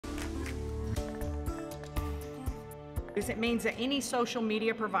It means that any social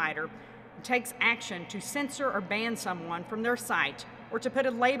media provider who takes action to censor or ban someone from their site or to put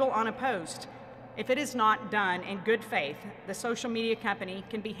a label on a post, if it is not done in good faith, the social media company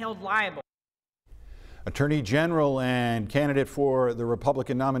can be held liable. Attorney General and candidate for the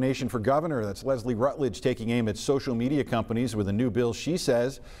Republican nomination for governor, that's Leslie Rutledge, taking aim at social media companies with a new bill she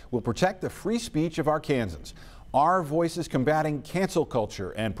says will protect the free speech of Arkansans. Our Voices Combating Cancel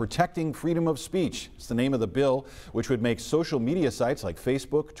Culture and Protecting Freedom of Speech. It's the name of the bill, which would make social media sites like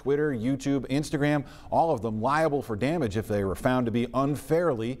Facebook, Twitter, YouTube, Instagram, all of them liable for damage if they were found to be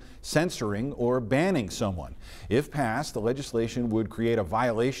unfairly censoring or banning someone. If passed, the legislation would create a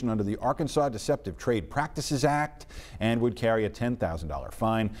violation under the Arkansas Deceptive Trade Practices Act and would carry a $10,000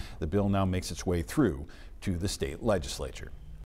 fine. The bill now makes its way through to the state legislature.